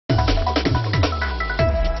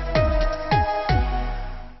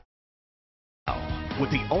with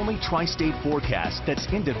the only tri-state forecast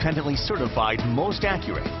that's independently certified most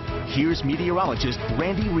accurate. Here's meteorologist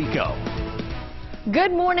Randy Rico.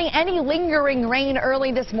 Good morning. Any lingering rain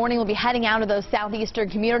early this morning will be heading out of those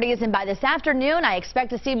southeastern communities, and by this afternoon I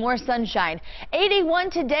expect to see more sunshine.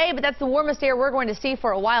 81 today, but that's the warmest air we're going to see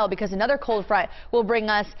for a while because another cold front will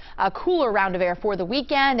bring us a cooler round of air for the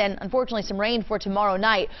weekend and unfortunately some rain for tomorrow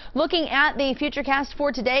night. Looking at the futurecast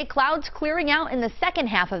for today, clouds clearing out in the second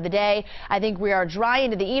half of the day. I think we are dry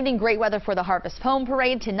into the evening. Great weather for the Harvest Home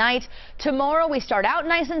Parade tonight. Tomorrow we start out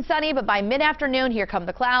nice and sunny, but by mid-afternoon here come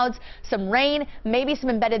the clouds, some rain, maybe some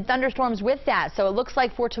embedded thunderstorms with that. So it looks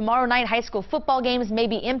like for tomorrow night, high school football games may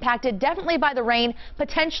be impacted definitely by the rain,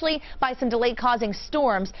 potentially by some delay causing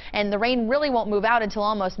storms, and the rain really won't move out until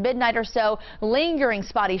almost midnight or so. Lingering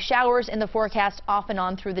spotty showers in the forecast off and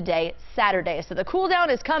on through the day Saturday. So the cool down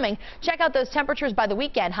is coming. Check out those temperatures by the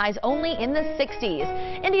weekend, highs only in the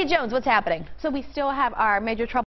 60s. India Jones, what's happening? So we still have our major trouble